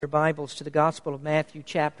Your Bibles to the Gospel of Matthew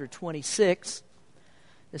chapter 26.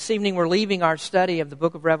 This evening we're leaving our study of the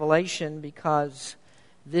book of Revelation because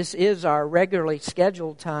this is our regularly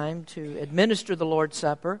scheduled time to administer the Lord's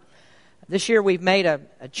Supper. This year we've made a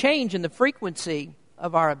change in the frequency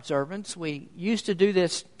of our observance. We used to do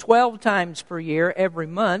this 12 times per year every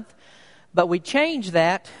month, but we changed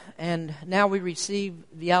that and now we receive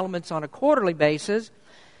the elements on a quarterly basis.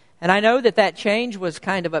 And I know that change was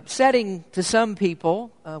kind of upsetting to some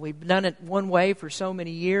people. We've done it one way for so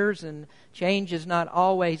many years, and change is not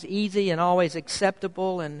always easy and always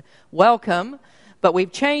acceptable and welcome. But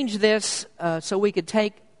we've changed this so we could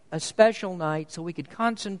take a special night, so we could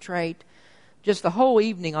concentrate just the whole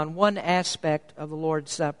evening on one aspect of the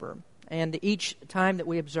Lord's Supper. And each time that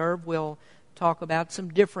we observe, we'll talk about some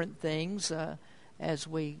different things as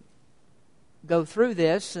we go through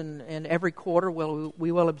this, and every quarter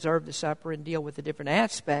we will observe the supper and deal with a different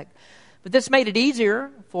aspect. But this made it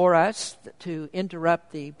easier for us to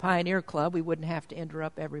interrupt the Pioneer Club. We wouldn't have to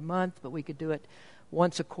interrupt every month, but we could do it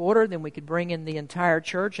once a quarter. Then we could bring in the entire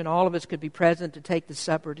church, and all of us could be present to take the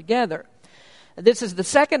supper together. This is the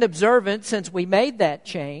second observance since we made that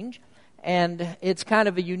change, and it's kind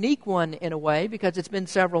of a unique one in a way because it's been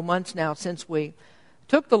several months now since we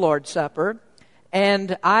took the Lord's Supper.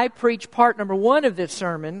 And I preached part number 1 of this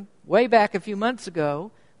sermon way back a few months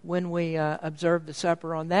ago when we observed the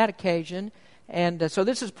supper on that occasion. And so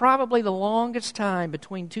this is probably the longest time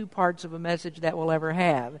between two parts of a message that we'll ever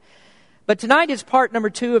have. But tonight is part number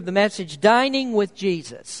 2 of the message, Dining with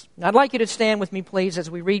Jesus. I'd like you to stand with me, please,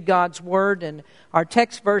 as we read God's Word. And our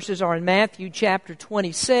text verses are in Matthew chapter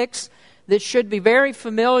 26. This should be very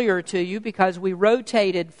familiar to you because we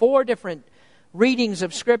rotated 4 different readings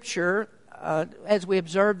of Scripture as we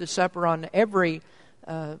observe the supper on every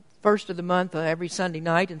first of the month, every Sunday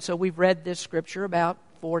night. And so we've read this scripture about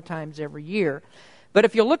 4 times every year. But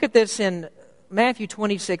if you look at this in Matthew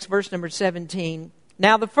 26, verse number 17,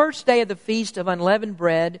 "Now the first day of the feast of unleavened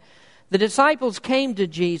bread, the disciples came to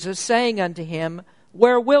Jesus, saying unto him,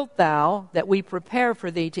 Where wilt thou that we prepare for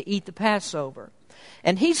thee to eat the Passover?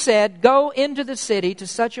 And he said, Go into the city to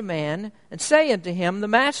such a man, and say unto him, The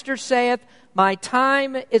Master saith, My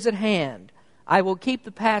time is at hand. I will keep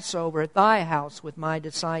the Passover at thy house with my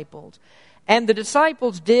disciples. And the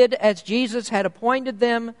disciples did as Jesus had appointed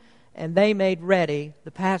them, and they made ready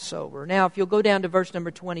the Passover." Now, if you'll go down to verse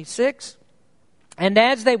number 26. "And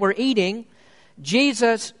as they were eating,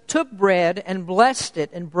 Jesus took bread and blessed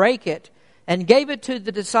it and brake it, and gave it to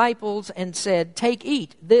the disciples and said, Take,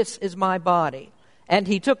 eat, this is my body. And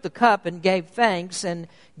he took the cup and gave thanks and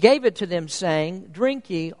gave it to them, saying, Drink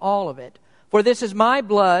ye all of it. For this is my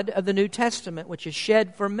blood of the New Testament, which is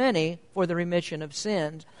shed for many for the remission of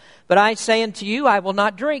sins. But I say unto you, I will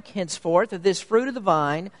not drink henceforth of this fruit of the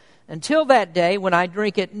vine until that day when I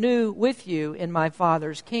drink it new with you in my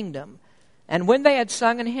Father's kingdom." And when they had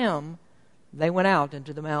sung an hymn, they went out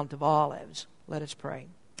into the Mount of Olives. Let us pray.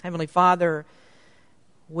 Heavenly Father,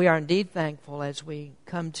 we are indeed thankful as we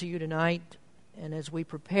come to you tonight and as we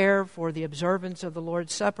prepare for the observance of the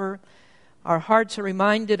Lord's Supper. Our hearts are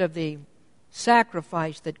reminded of the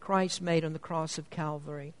sacrifice that Christ made on the cross of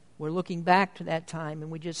Calvary. We're looking back to that time,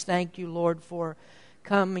 and we just thank you, Lord, for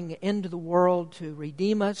coming into the world to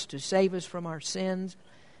redeem us, to save us from our sins.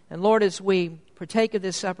 And Lord, as we partake of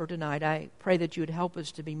this supper tonight, I pray that you would help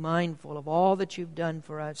us to be mindful of all that you've done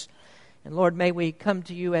for us. And Lord, may we come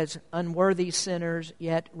to you as unworthy sinners,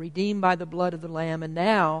 yet redeemed by the blood of the Lamb, and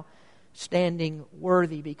now standing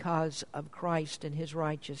worthy because of Christ and his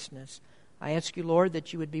righteousness. I ask you, Lord,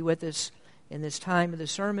 that you would be with us in this time of the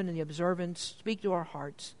sermon and the observance. Speak to our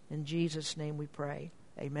hearts. In Jesus' name we pray.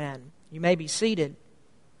 Amen. You may be seated.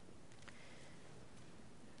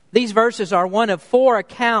 These verses are one of 4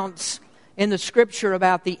 accounts in the Scripture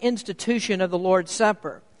about the institution of the Lord's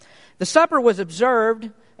Supper. The supper was observed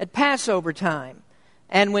at Passover time.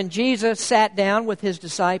 And when Jesus sat down with his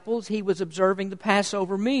disciples, he was observing the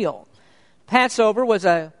Passover meal. Passover was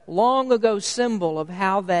a long ago symbol of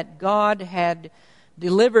how that God had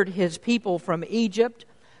delivered his people from Egypt.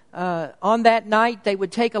 On that night, they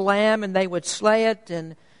would take a lamb and they would slay it,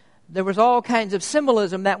 and there was all kinds of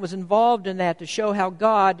symbolism that was involved in that to show how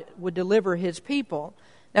God would deliver his people.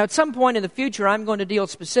 Now, at some point in the future, I'm going to deal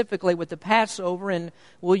specifically with the Passover, and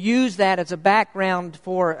we'll use that as a background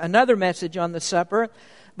for another message on the supper.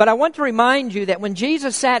 But I want to remind you that when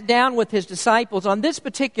Jesus sat down with his disciples on this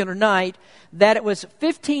particular night, that it was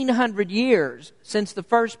 1,500 years since the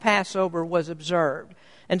first Passover was observed.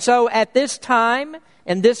 And so at this time,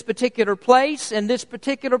 in this particular place, in this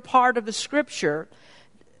particular part of the Scripture,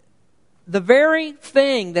 the very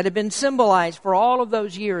thing that had been symbolized for all of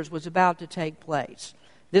those years was about to take place.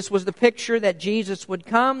 This was the picture that Jesus would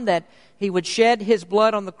come, that He would shed His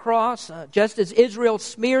blood on the cross, just as Israel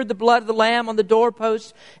smeared the blood of the Lamb on the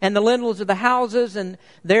doorposts and the lintels of the houses, and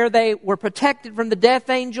there they were protected from the death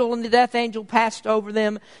angel, and the death angel passed over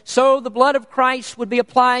them. So the blood of Christ would be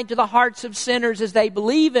applied to the hearts of sinners as they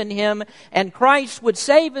believe in Him, and Christ would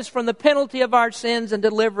save us from the penalty of our sins and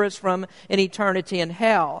deliver us from an eternity in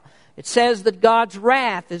hell. It says that God's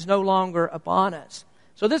wrath is no longer upon us.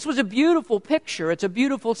 So this was a beautiful picture. It's a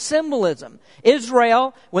beautiful symbolism.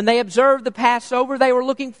 Israel, when they observed the Passover, they were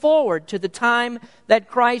looking forward to the time that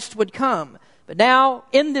Christ would come. But now,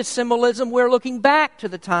 in this symbolism, we're looking back to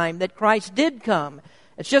the time that Christ did come.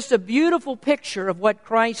 It's just a beautiful picture of what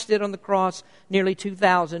Christ did on the cross nearly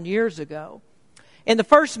 2,000 years ago. In the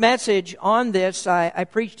first message on this, I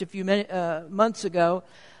preached a few months ago,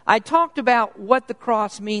 I talked about what the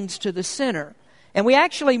cross means to the sinner. And we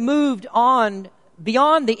actually moved on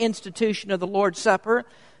beyond the institution of the Lord's Supper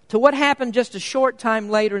to what happened just a short time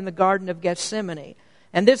later in the Garden of Gethsemane.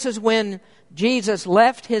 And this is when Jesus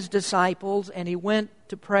left His disciples and He went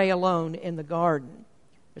to pray alone in the garden.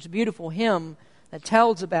 There's a beautiful hymn that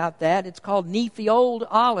tells about that. It's called "'Neath the Old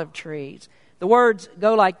Olive Trees." The words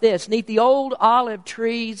go like this: "'Neath the old olive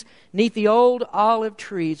trees, 'neath the old olive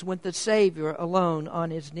trees, went the Savior alone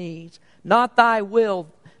on His knees. Not thy will,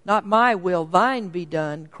 not my will, thine be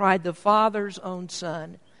done, cried the Father's own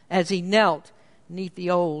Son, as He knelt 'neath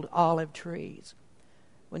the old olive trees."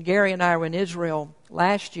 When Gary and I were in Israel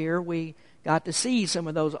last year, we got to see some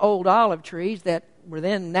of those old olive trees that were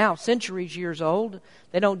then now centuries years old.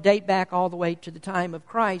 They don't date back all the way to the time of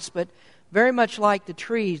Christ, but very much like the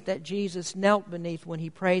trees that Jesus knelt beneath when He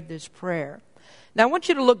prayed this prayer. Now, I want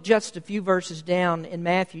you to look just a few verses down in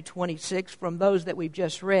Matthew 26 from those that we've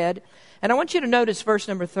just read. And I want you to notice verse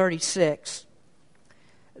number 36.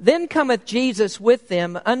 "Then cometh Jesus with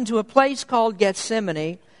them unto a place called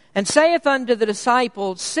Gethsemane, and saith unto the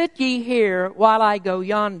disciples, Sit ye here while I go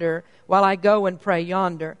and pray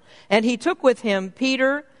yonder. And He took with Him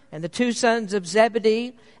Peter and the 2 sons of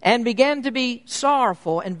Zebedee, and began to be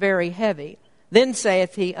sorrowful and very heavy. Then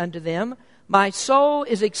saith He unto them, My soul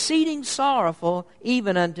is exceeding sorrowful,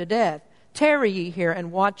 even unto death. Tarry ye here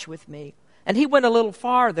and watch with me. And He went a little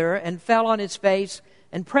farther, and fell on His face,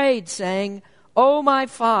 and prayed, saying, O my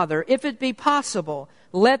Father, if it be possible,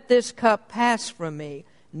 let this cup pass from me.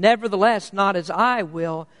 Nevertheless, not as I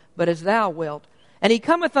will, but as Thou wilt. And He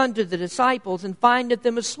cometh unto the disciples, and findeth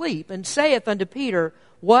them asleep, and saith unto Peter,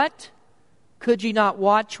 What? Could ye not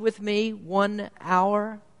watch with me 1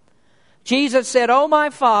 hour? Jesus said, O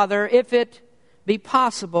my Father, if it be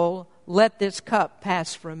possible, let this cup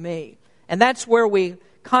pass from me. And that's where we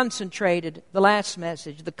concentrated the last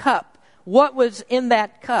message, the cup. What was in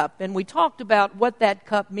that cup? And we talked about what that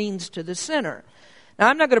cup means to the sinner. Now,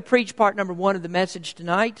 I'm not going to preach part number 1 of the message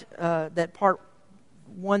tonight, that part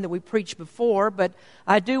 1 that we preached before, but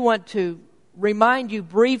I do want to remind you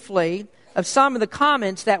briefly of some of the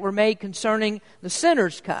comments that were made concerning the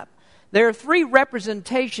sinner's cup. There are 3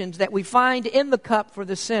 representations that we find in the cup for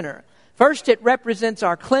the sinner. First, it represents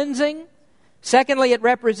our cleansing. Secondly, it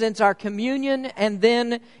represents our communion. And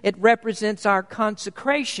then it represents our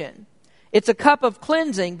consecration. It's a cup of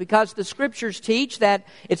cleansing because the Scriptures teach that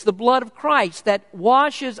it's the blood of Christ that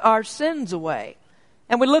washes our sins away.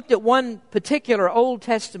 And we looked at one particular Old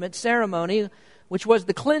Testament ceremony, which was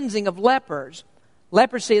the cleansing of lepers.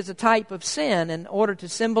 Leprosy is a type of sin. In order to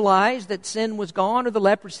symbolize that sin was gone or the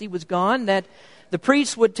leprosy was gone, that the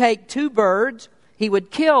priest would take 2 birds, he would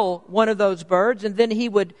kill one of those birds, and then he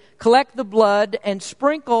would collect the blood and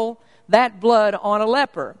sprinkle that blood on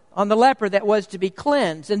the leper that was to be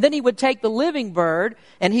cleansed. And then he would take the living bird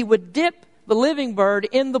and he would dip the living bird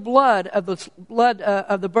in the blood of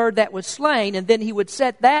the bird that was slain, and then he would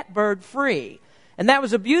set that bird free. And that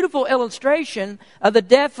was a beautiful illustration of the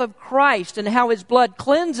death of Christ and how His blood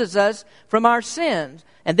cleanses us from our sins.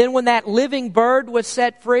 And then when that living bird was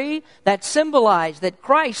set free, that symbolized that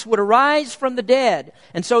Christ would arise from the dead.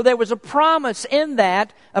 And so there was a promise in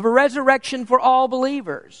that of a resurrection for all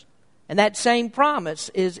believers. And that same promise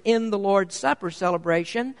is in the Lord's Supper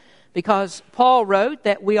celebration, because Paul wrote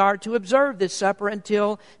that we are to observe this supper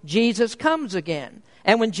until Jesus comes again.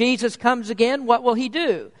 And when Jesus comes again, what will He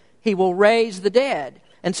do? He will raise the dead.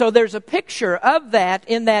 And so there's a picture of that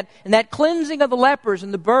in that cleansing of the lepers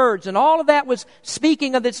and the birds, and all of that was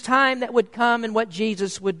speaking of this time that would come and what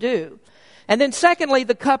Jesus would do. And then secondly,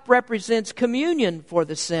 the cup represents communion for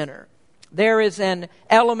the sinner. There is an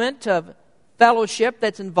element of fellowship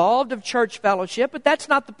that's involved, of church fellowship, but that's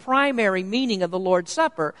not the primary meaning of the Lord's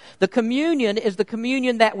Supper. The communion is the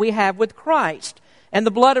communion that we have with Christ. And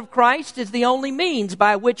the blood of Christ is the only means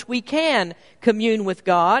by which we can commune with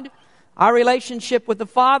God. Our relationship with the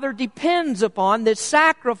Father depends upon this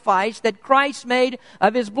sacrifice that Christ made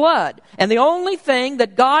of His blood. And the only thing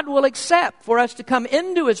that God will accept for us to come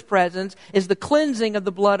into His presence is the cleansing of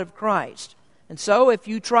the blood of Christ. And so if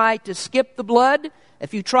you try to skip the blood,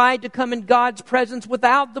 if you try to come in God's presence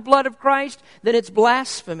without the blood of Christ, then it's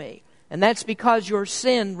blasphemy. And that's because your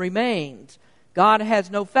sin remains. God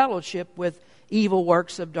has no fellowship with evil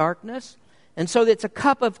works of darkness. And so it's a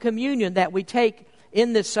cup of communion that we take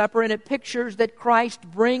in this supper, and it pictures that Christ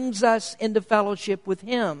brings us into fellowship with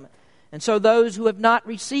Him. And so those who have not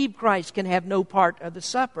received Christ can have no part of the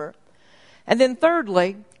supper. And then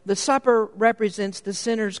thirdly, the supper represents the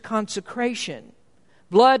sinner's consecration.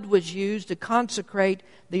 Blood was used to consecrate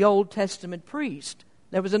the Old Testament priest.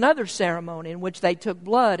 There was another ceremony in which they took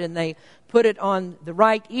blood and they put it on the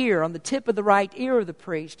right ear, on the tip of the right ear of the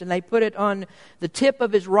priest, and they put it on the tip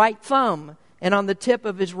of his right thumb and on the tip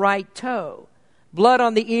of his right toe. Blood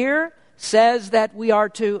on the ear says that we are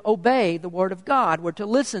to obey the Word of God. We're to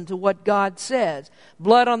listen to what God says.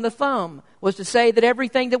 Blood on the thumb was to say that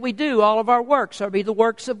everything that we do, all of our works, are to be the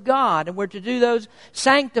works of God. And we're to do those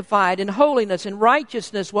sanctified in holiness and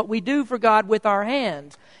righteousness, what we do for God with our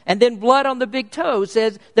hands. And then blood on the big toe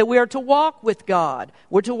says that we are to walk with God.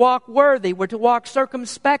 We're to walk worthy. We're to walk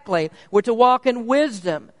circumspectly. We're to walk in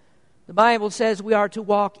wisdom. The Bible says we are to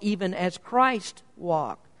walk even as Christ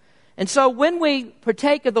walked. And so when we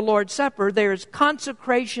partake of the Lord's Supper, there's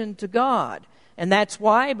consecration to God. And that's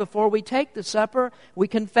why before we take the supper, we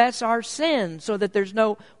confess our sins so that there's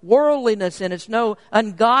no worldliness in us, no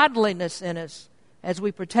ungodliness in us as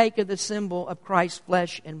we partake of the symbol of Christ's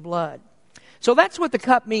flesh and blood. So that's what the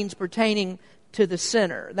cup means pertaining to the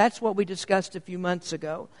sinner. That's what we discussed a few months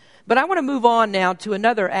ago. But I want to move on now to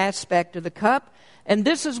another aspect of the cup, and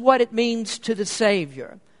this is what it means to the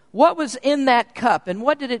Savior. What was in that cup, and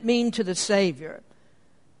what did it mean to the Savior?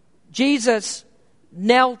 Jesus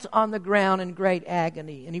knelt on the ground in great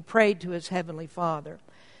agony, and He prayed to His heavenly Father.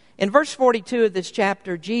 In verse 42 of this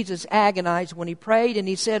chapter, Jesus agonized when He prayed, and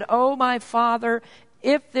He said, "Oh, my Father,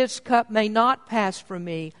 if this cup may not pass from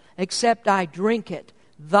me, except I drink it,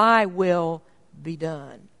 Thy will be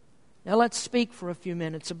done." Now let's speak for a few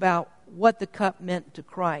minutes about what the cup meant to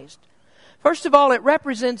Christ. First of all, it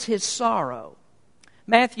represents His sorrow.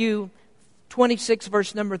 Matthew 26,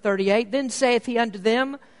 verse number 38, "Then saith He unto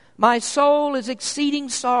them, My soul is exceeding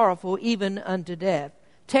sorrowful, even unto death.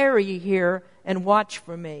 Tarry ye here, and watch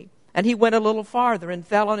for me. And He went a little farther, and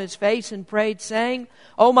fell on His face, and prayed, saying,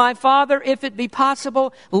 O my Father, if it be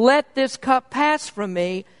possible, let this cup pass from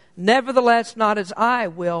me. Nevertheless, not as I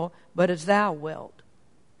will, but as Thou wilt."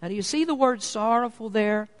 Now, do you see the word sorrowful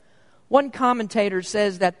there? One commentator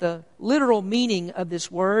says that the literal meaning of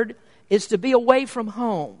this word is to be away from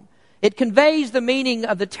home. It conveys the meaning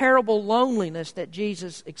of the terrible loneliness that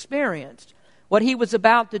Jesus experienced. What He was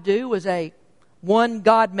about to do was a one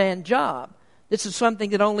God-man job. This is something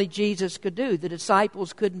that only Jesus could do. The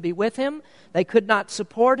disciples couldn't be with Him. They could not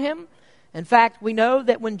support Him. In fact, we know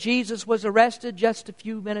that when Jesus was arrested, just a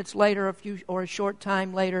few minutes later, a short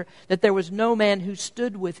time later, that there was no man who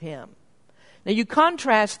stood with Him. Now you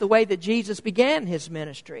contrast the way that Jesus began His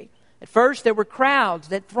ministry. At first, there were crowds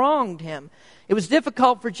that thronged Him. It was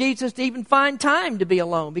difficult for Jesus to even find time to be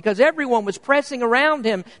alone because everyone was pressing around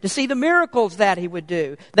Him to see the miracles that He would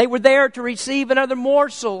do. They were there to receive another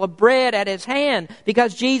morsel of bread at His hand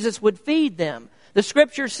because Jesus would feed them. The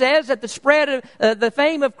Scripture says that the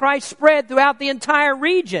fame of Christ spread throughout the entire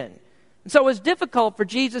region. And so it was difficult for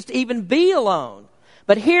Jesus to even be alone.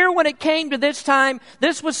 But here, when it came to this time,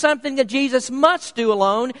 this was something that Jesus must do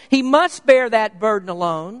alone. He must bear that burden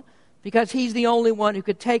alone. Because He's the only one who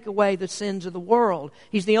could take away the sins of the world.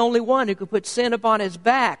 He's the only one who could put sin upon His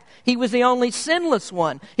back. He was the only sinless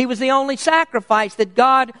one. He was the only sacrifice that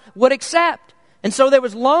God would accept. And so there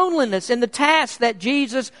was loneliness in the task that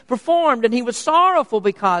Jesus performed, and He was sorrowful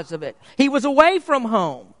because of it. He was away from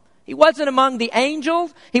home. He wasn't among the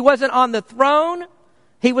angels. He wasn't on the throne.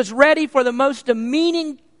 He was ready for the most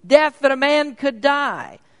demeaning death that a man could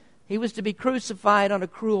die. He was to be crucified on a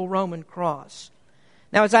cruel Roman cross.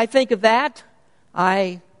 Now, as I think of that,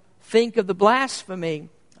 I think of the blasphemy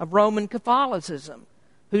of Roman Catholicism,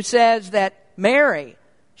 who says that Mary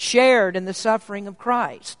shared in the suffering of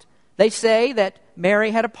Christ. They say that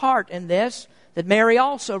Mary had a part in this, that Mary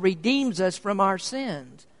also redeems us from our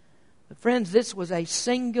sins. But friends, this was a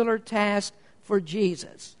singular task for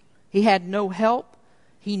Jesus. He had no help.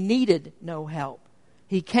 He needed no help.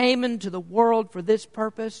 He came into the world for this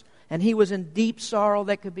purpose, and He was in deep sorrow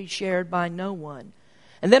that could be shared by no one.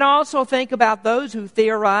 And then also think about those who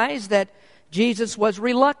theorize that Jesus was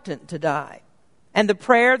reluctant to die. And the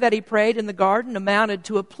prayer that he prayed in the garden amounted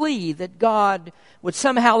to a plea that God would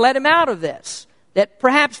somehow let him out of this. That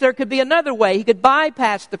perhaps there could be another way. He could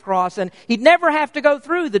bypass the cross and he'd never have to go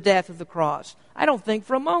through the death of the cross. I don't think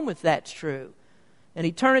for a moment that's true. In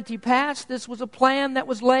eternity past, this was a plan that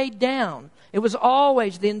was laid down. It was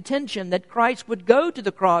always the intention that Christ would go to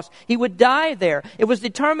the cross. He would die there. It was the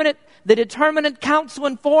determinate counsel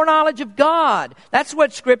and foreknowledge of God. That's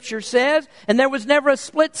what Scripture says. And there was never a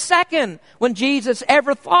split second when Jesus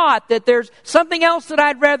ever thought that there's something else that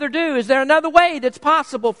I'd rather do. Is there another way that's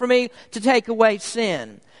possible for me to take away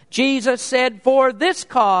sin? Jesus said, "For this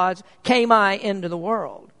cause came I into the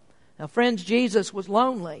world." Now, friends, Jesus was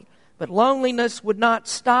lonely. But loneliness would not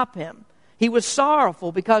stop him. He was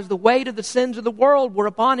sorrowful because the weight of the sins of the world were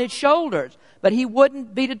upon his shoulders. But he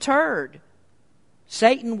wouldn't be deterred.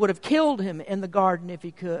 Satan would have killed him in the garden if he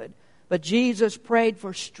could. But Jesus prayed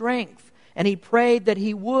for strength. And he prayed that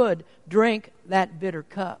he would drink that bitter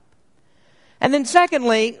cup. And then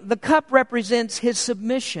secondly, the cup represents his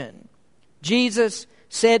submission. Jesus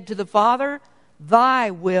said to the Father, "Thy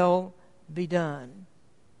will be done."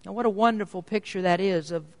 Now what a wonderful picture that is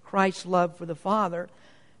of Christ's love for the Father.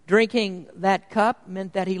 Drinking that cup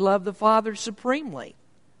meant that he loved the Father supremely.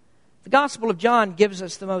 The Gospel of John gives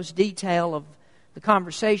us the most detail of the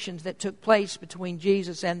conversations that took place between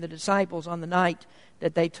Jesus and the disciples on the night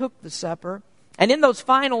that they took the supper. And in those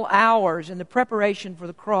final hours, in the preparation for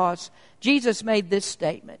the cross, Jesus made this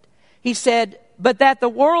statement. He said, "But that the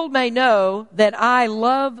world may know that I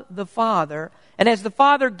love the Father, and as the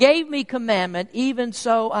Father gave me commandment, even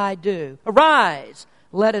so I do. Arise,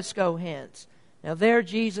 let us go hence." Now there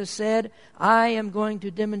Jesus said, "I am going to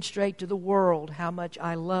demonstrate to the world how much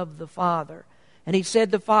I love the Father." And he said,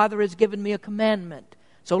 "The Father has given me a commandment.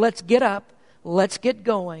 So let's get up, let's get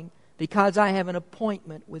going, because I have an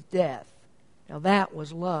appointment with death." Now that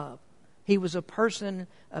was love. He was a person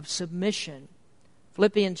of submission.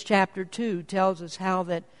 Philippians chapter 2 tells us how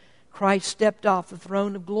that Christ stepped off the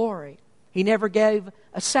throne of glory. He never gave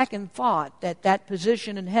a second thought that that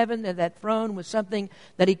position in heaven, that throne was something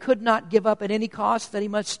that he could not give up at any cost, that he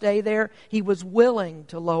must stay there. He was willing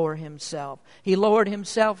to lower himself. He lowered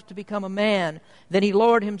himself to become a man. Then he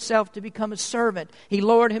lowered himself to become a servant. He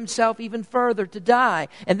lowered himself even further to die.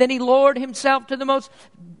 And then he lowered himself to the most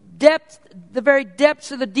the very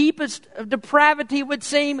depths of the deepest of depravity, it would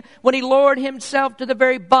seem, when he lowered himself to the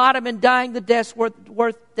very bottom and dying the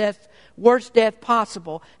worst death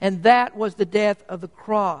possible. And that was the death of the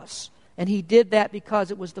cross. And he did that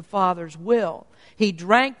because it was the Father's will. He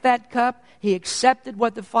drank that cup. He accepted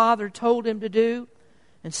what the Father told him to do.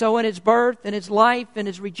 And so in his birth, in his life, in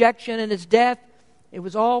his rejection, in his death, it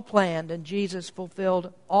was all planned, and Jesus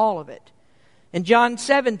fulfilled all of it. In John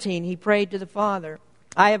 17, he prayed to the Father,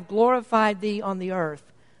 "I have glorified thee on the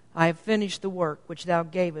earth. I have finished the work which thou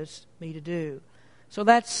gavest me to do." So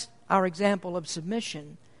that's our example of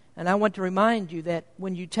submission. And I want to remind you that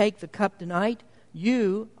when you take the cup tonight,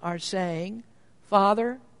 you are saying,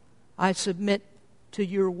 "Father, I submit to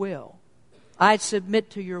your will. I submit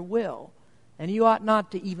to your will." And you ought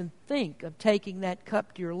not to even think of taking that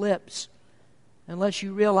cup to your lips unless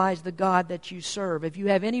you realize the God that you serve. If you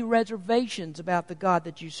have any reservations about the God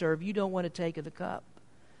that you serve, you don't want to take of the cup.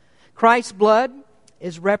 Christ's blood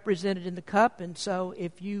is represented in the cup, and so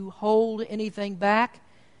if you hold anything back,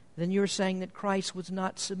 then you're saying that Christ was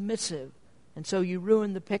not submissive, and so you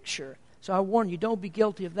ruin the picture. So I warn you, don't be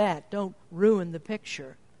guilty of that. Don't ruin the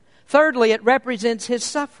picture. Thirdly, it represents his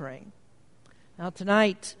suffering. Now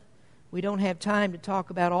tonight, we don't have time to talk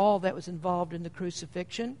about all that was involved in the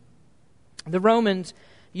crucifixion. The Romans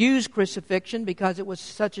used crucifixion because it was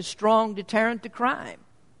such a strong deterrent to crime.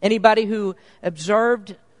 Anybody who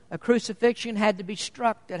observed a crucifixion had to be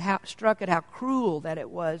struck at how cruel that it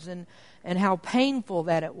was and how painful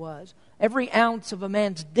that it was. Every ounce of a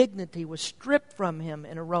man's dignity was stripped from him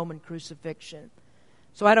in a Roman crucifixion.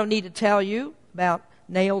 So I don't need to tell you about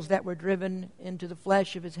nails that were driven into the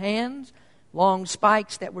flesh of his hands, long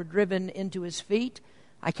spikes that were driven into his feet.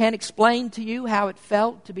 I can't explain to you how it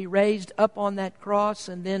felt to be raised up on that cross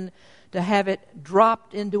and then to have it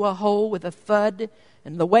dropped into a hole with a thud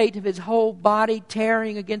and the weight of his whole body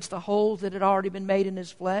tearing against the holes that had already been made in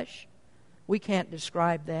his flesh. We can't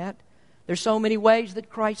describe that. There's so many ways that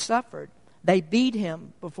Christ suffered. They beat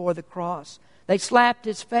him before the cross. They slapped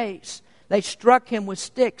his face. They struck him with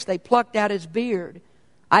sticks. They plucked out his beard.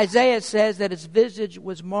 Isaiah says that his visage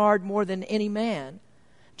was marred more than any man.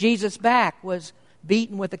 Jesus' back was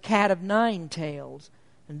beaten with a cat of 9 tails.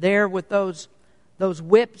 And there with those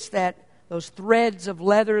whips, those threads of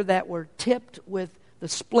leather that were tipped with the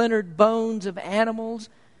splintered bones of animals,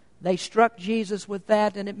 They struck Jesus with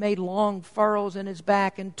that, and it made long furrows in his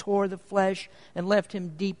back and tore the flesh and left him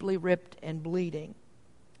deeply ripped and bleeding.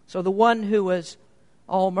 So the one who was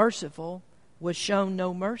all merciful was shown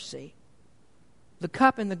no mercy. The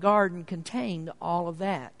cup in the garden contained all of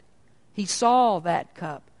that. He saw that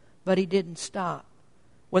cup, but he didn't stop.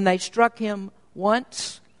 When they struck him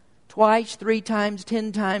once, twice, 3 times,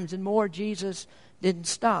 10 times, and more, Jesus didn't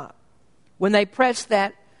stop. When they pressed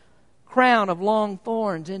that crown of long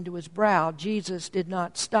thorns into his brow, Jesus did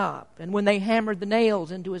not stop. And when they hammered the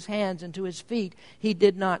nails into his hands and to his feet, he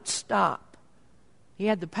did not stop. He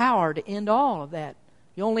had the power to end all of that.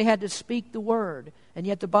 He only had to speak the word. And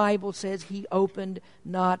yet the Bible says he opened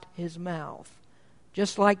not his mouth.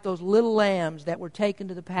 Just like those little lambs that were taken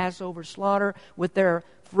to the Passover slaughter with their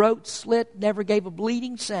throats slit, never gave a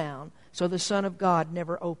bleating sound, so the Son of God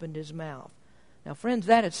never opened his mouth. Now, friends,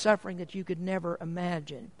 that is suffering that you could never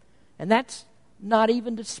imagine. And that's not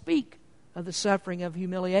even to speak of the suffering of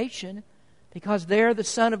humiliation, because there the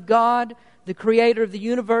Son of God, the Creator of the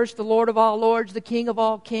universe, the Lord of all lords, the King of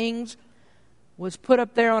all kings, was put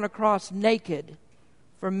up there on a cross naked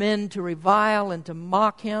for men to revile and to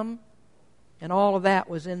mock him. And all of that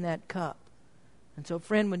was in that cup. And so,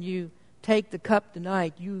 friend, when you take the cup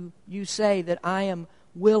tonight, you say that I am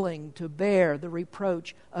willing to bear the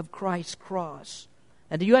reproach of Christ's cross.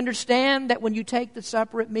 And do you understand that when you take the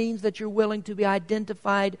supper, it means that you're willing to be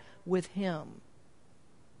identified with Him?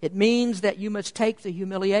 It means that you must take the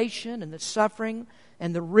humiliation and the suffering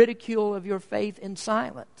and the ridicule of your faith in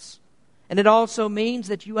silence. And it also means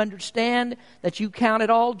that you understand that you count it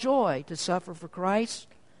all joy to suffer for Christ,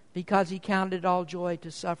 because He counted it all joy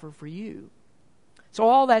to suffer for you. So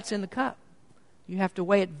all that's in the cup. You have to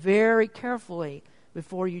weigh it very carefully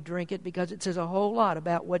before you drink it, because it says a whole lot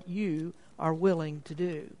about what you are willing to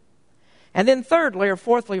do. And then thirdly, or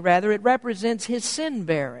fourthly rather, it represents His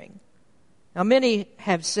sin-bearing. Now, many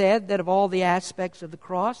have said that of all the aspects of the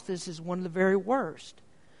cross, this is one of the very worst.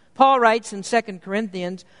 Paul writes in 2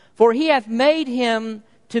 Corinthians, "For He hath made Him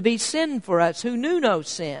to be sin for us, who knew no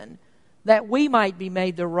sin, that we might be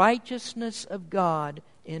made the righteousness of God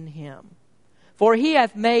in Him. For He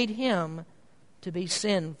hath made Him to be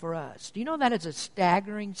sin for us." Do you know that is a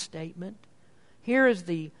staggering statement? Here is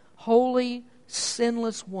the holy,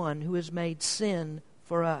 sinless one who has made sin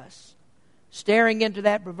for us. Staring into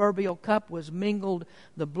that proverbial cup was mingled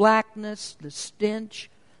the blackness, the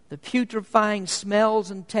stench, the putrefying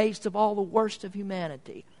smells and tastes of all the worst of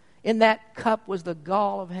humanity. In that cup was the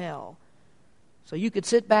gall of hell. So you could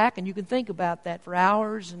sit back and you can think about that for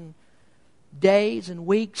hours and days and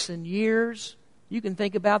weeks and years. You can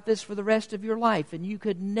think about this for the rest of your life, and you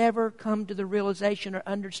could never come to the realization or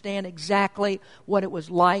understand exactly what it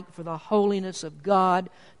was like for the holiness of God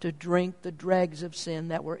to drink the dregs of sin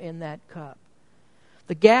that were in that cup.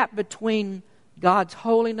 The gap between God's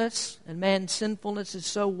holiness and man's sinfulness is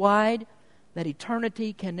so wide that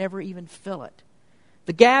eternity can never even fill it.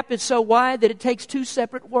 The gap is so wide that it takes 2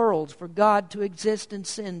 separate worlds for God to exist and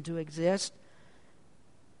sin to exist.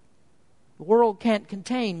 The world can't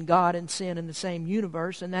contain God and sin in the same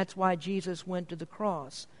universe, and that's why Jesus went to the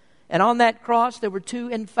cross. And on that cross, there were 2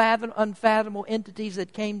 unfathomable entities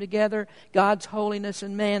that came together, God's holiness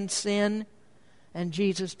and man's sin, and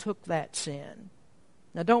Jesus took that sin.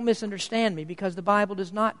 Now, don't misunderstand me, because the Bible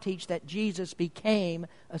does not teach that Jesus became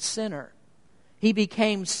a sinner. He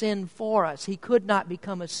became sin for us. He could not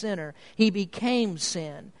become a sinner. He became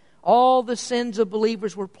sin. All the sins of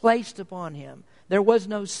believers were placed upon Him. There was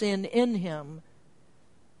no sin in Him,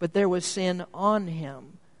 but there was sin on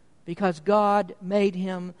Him, because God made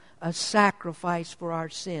Him a sacrifice for our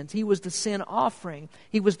sins. He was the sin offering.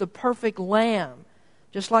 He was the perfect lamb,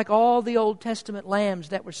 just like all the Old Testament lambs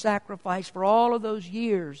that were sacrificed for all of those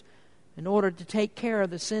years in order to take care of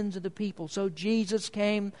the sins of the people. So Jesus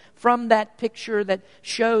came from that picture that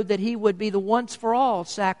showed that He would be the once-for-all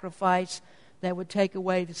sacrifice that would take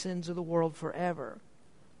away the sins of the world forever.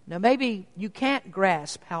 Now, maybe you can't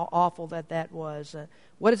grasp how awful that was.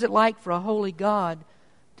 What is it like for a holy God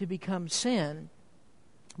to become sin?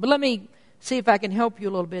 But let me see if I can help you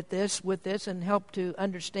a little bit with this and help to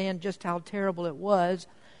understand just how terrible it was.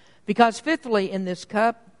 Because fifthly, in this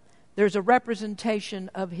cup, there's a representation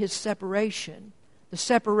of His separation, the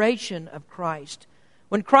separation of Christ.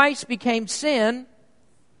 When Christ became sin,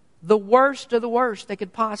 the worst of the worst that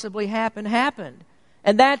could possibly happen happened.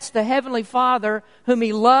 And that's the Heavenly Father whom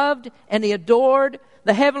He loved and He adored,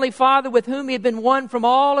 the Heavenly Father with whom He had been one from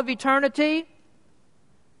all of eternity,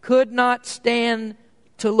 could not stand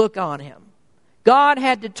to look on Him. God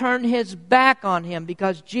had to turn His back on Him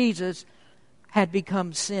because Jesus had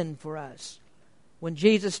become sin for us. When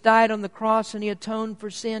Jesus died on the cross and He atoned for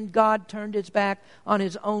sin, God turned His back on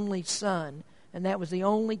His only Son. And that was the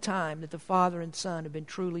only time that the Father and Son have been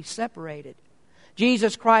truly separated.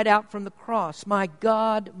 Jesus cried out from the cross, my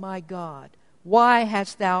God, why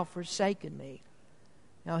hast Thou forsaken me?"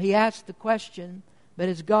 Now He asked the question, but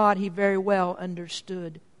as God, He very well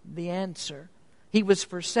understood the answer. He was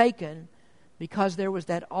forsaken because there was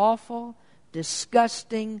that awful,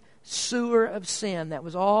 disgusting sewer of sin that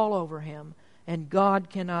was all over Him, and God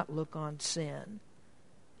cannot look on sin.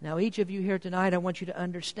 Now each of you here tonight, I want you to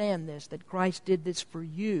understand this, that Christ did this for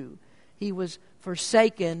you. He was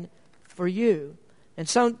forsaken for you. And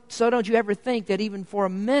so don't you ever think that even for a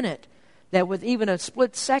minute, that with even a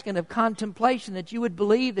split second of contemplation, that you would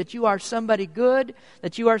believe that you are somebody good,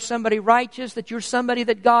 that you are somebody righteous, that you're somebody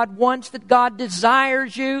that God wants, that God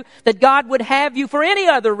desires you, that God would have you for any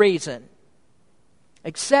other reason,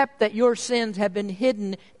 except that your sins have been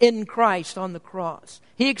hidden in Christ on the cross.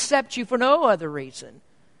 He accepts you for no other reason.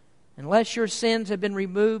 Unless your sins have been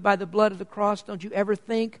removed by the blood of the cross, don't you ever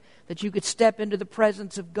think that you could step into the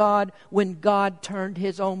presence of God when God turned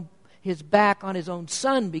His back on His own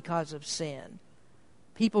Son because of sin.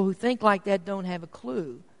 People who think like that don't have a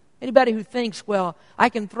clue. Anybody who thinks, well, I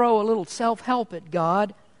can throw a little self-help at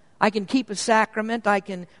God, I can keep a sacrament, I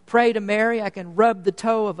can pray to Mary, I can rub the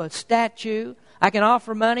toe of a statue, I can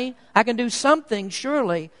offer money, I can do something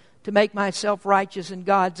surely to make myself righteous in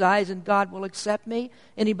God's eyes and God will accept me.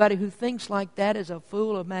 Anybody who thinks like that is a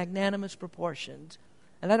fool of magnanimous proportions.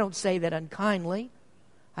 And I don't say that unkindly.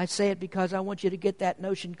 I say it because I want you to get that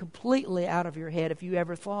notion completely out of your head if you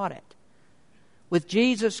ever thought it. With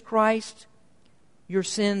Jesus Christ, your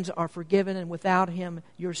sins are forgiven, and without Him,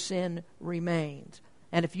 your sin remains.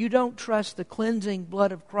 And if you don't trust the cleansing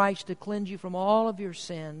blood of Christ to cleanse you from all of your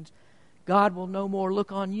sins, God will no more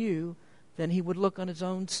look on you than He would look on His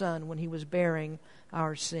own Son when He was bearing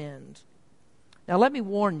our sins. Now let me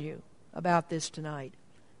warn you about this tonight.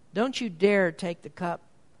 Don't you dare take the cup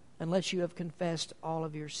unless you have confessed all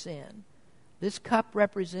of your sin. This cup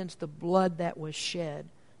represents the blood that was shed.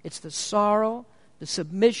 It's the sorrow, the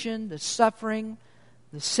submission, the suffering,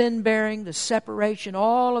 the sin-bearing, the separation,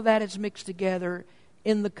 all of that is mixed together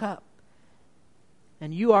in the cup.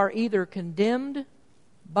 And you are either condemned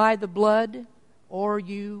by the blood or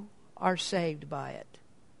you are saved by it.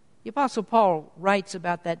 The Apostle Paul writes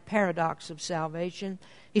about that paradox of salvation.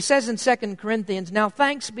 He says in 2 Corinthians, "Now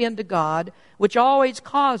thanks be unto God, which always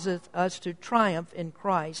causeth us to triumph in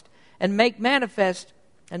Christ, and maketh manifest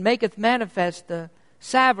the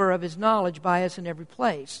savour of His knowledge by us in every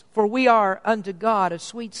place. For we are unto God a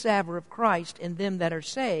sweet savour of Christ in them that are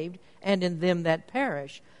saved, and in them that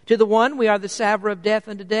perish. To the one we are the savour of death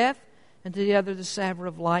unto death, and to the other the savour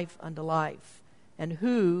of life unto life. And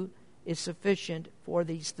who is sufficient for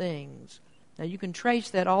these things?" Now you can trace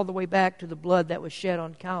that all the way back to the blood that was shed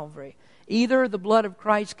on Calvary. Either the blood of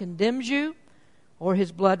Christ condemns you, or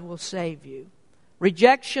His blood will save you.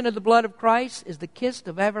 Rejection of the blood of Christ is the kiss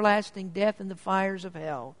of everlasting death in the fires of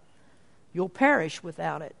hell. You'll perish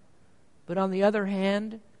without it. But on the other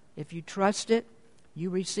hand, if you trust it,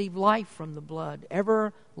 you receive life from the blood,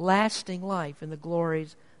 everlasting life in the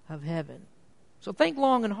glories of heaven. So think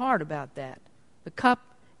long and hard about that. The cup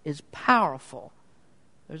is powerful.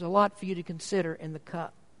 There's a lot for you to consider in the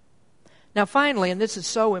cup. Now finally, and this is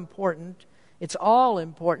so important, it's all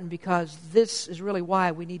important because this is really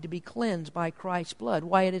why we need to be cleansed by Christ's blood,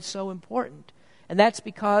 why it is so important. And that's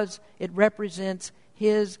because it represents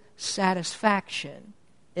His satisfaction.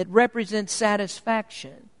 It represents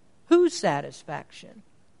satisfaction. Whose satisfaction?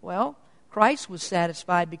 Well, Christ was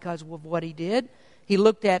satisfied because of what He did. He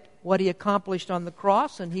looked at what He accomplished on the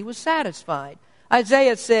cross and He was satisfied.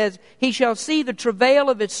 Isaiah says, "He shall see the travail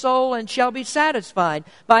of his soul and shall be satisfied.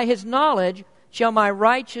 By His knowledge shall my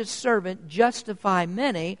righteous servant justify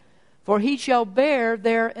many, for he shall bear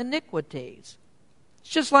their iniquities." It's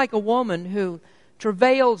just like a woman who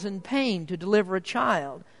travails in pain to deliver a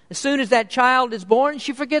child. As soon as that child is born,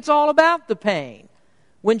 she forgets all about the pain.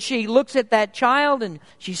 When she looks at that child and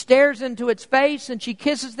she stares into its face and she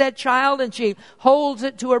kisses that child and she holds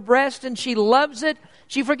it to her breast and she loves it,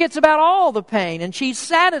 she forgets about all the pain and she's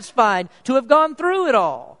satisfied to have gone through it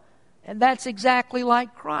all. And that's exactly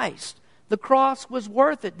like Christ. The cross was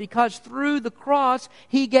worth it because through the cross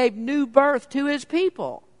He gave new birth to His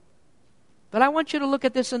people. But I want you to look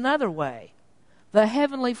at this another way. The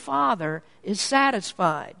Heavenly Father is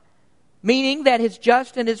satisfied, meaning that His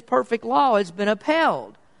just and His perfect law has been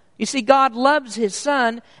upheld. You see, God loves His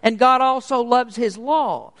Son, and God also loves His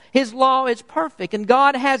law. His law is perfect, and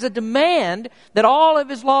God has a demand that all of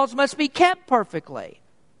His laws must be kept perfectly.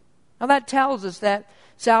 Now that tells us that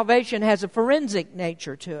salvation has a forensic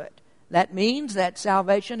nature to it. That means that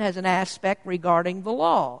salvation has an aspect regarding the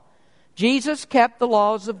law. Jesus kept the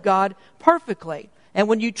laws of God perfectly. And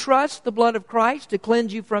when you trust the blood of Christ to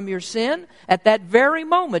cleanse you from your sin, at that very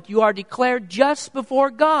moment you are declared just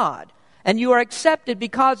before God. And you are accepted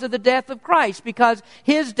because of the death of Christ, because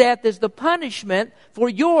His death is the punishment for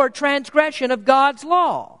your transgression of God's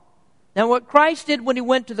law. Now what Christ did when He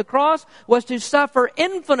went to the cross was to suffer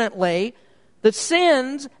infinitely the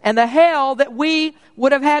sins and the hell that we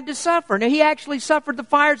would have had to suffer. Now He actually suffered the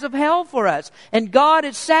fires of hell for us. And God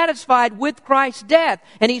is satisfied with Christ's death.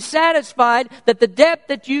 And He's satisfied that the debt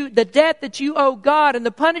that you owe God and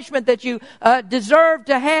the punishment that you deserve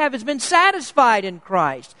to have has been satisfied in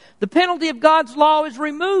Christ. The penalty of God's law is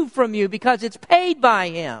removed from you because it's paid by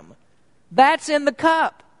Him. That's in the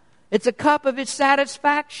cup. It's a cup of His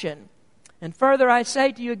satisfaction. And further, I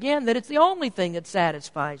say to you again that it's the only thing that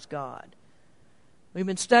satisfies God. We've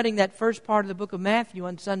been studying that first part of the book of Matthew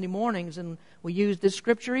on Sunday mornings, and we used this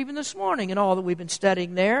scripture even this morning in all that we've been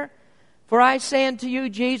studying there. For I say unto you,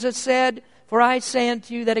 Jesus said, for I say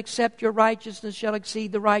unto you that except your righteousness shall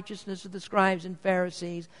exceed the righteousness of the scribes and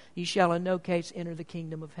Pharisees, ye shall in no case enter the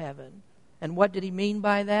kingdom of heaven. And what did He mean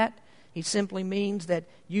by that? He simply means that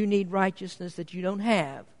you need righteousness that you don't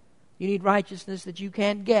have. You need righteousness that you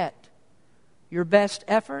can't get. Your best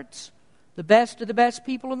efforts, the best of the best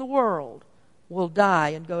people in the world, will die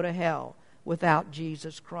and go to hell without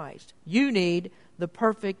Jesus Christ. You need the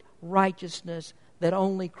perfect righteousness that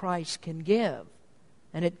only Christ can give.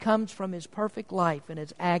 And it comes from His perfect life and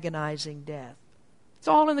His agonizing death. It's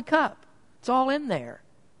all in the cup. It's all in there.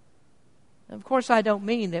 And of course, I don't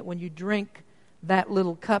mean that when you drink that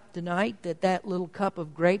little cup tonight, that little cup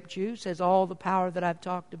of grape juice has all the power that I've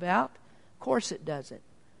talked about. Of course it doesn't.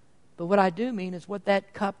 But what I do mean is what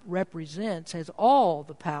that cup represents has all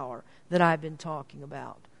the power that I've been talking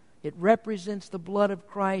about. It represents the blood of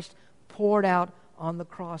Christ poured out on the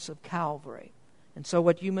cross of Calvary. And so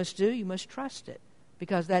what you must do, you must trust it,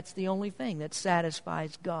 because that's the only thing that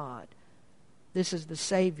satisfies God. This is the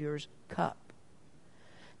Savior's cup.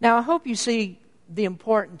 Now, I hope you see the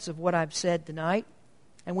importance of what I've said tonight,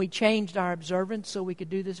 and we changed our observance so we could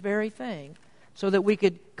do this very thing, so that we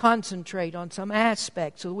could concentrate on some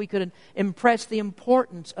aspect, so that we could impress the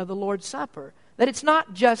importance of the Lord's Supper. That it's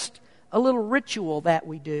not just a little ritual that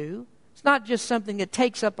we do. It's not just something that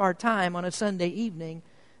takes up our time on a Sunday evening.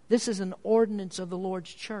 This is an ordinance of the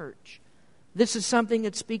Lord's church. This is something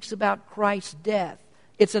that speaks about Christ's death.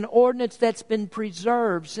 It's an ordinance that's been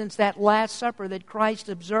preserved since that Last Supper that Christ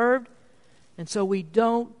observed. And so we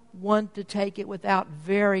don't want to take it without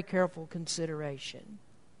very careful consideration.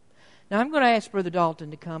 Now I'm going to ask Brother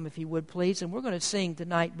Dalton to come, if he would please, and we're going to sing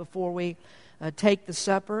tonight before we take the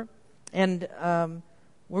supper. And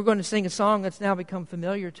we're going to sing a song that's now become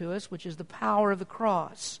familiar to us, which is The Power of the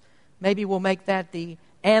Cross. Maybe we'll make that the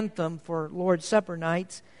anthem for Lord's Supper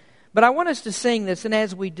nights. But I want us to sing this, and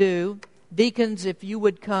as we do, deacons, if you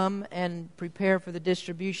would come and prepare for the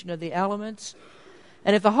distribution of the elements.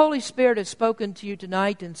 And if the Holy Spirit has spoken to you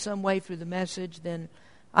tonight in some way through the message, then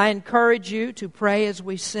I encourage you to pray as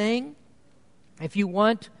we sing. If you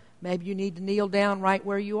want, maybe you need to kneel down right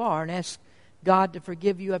where you are and ask God to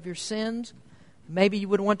forgive you of your sins. Maybe you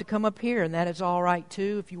would want to come up here, and that is all right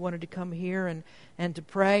too, if you wanted to come here and to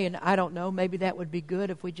pray. And I don't know, maybe that would be good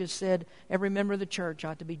if we just said every member of the church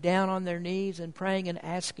ought to be down on their knees and praying and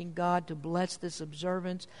asking God to bless this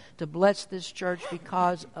observance, to bless this church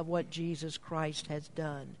because of what Jesus Christ has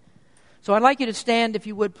done. So I'd like you to stand, if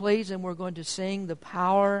you would please, and we're going to sing The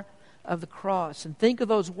Power of the Cross. And think of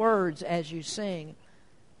those words as you sing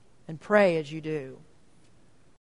and pray as you do.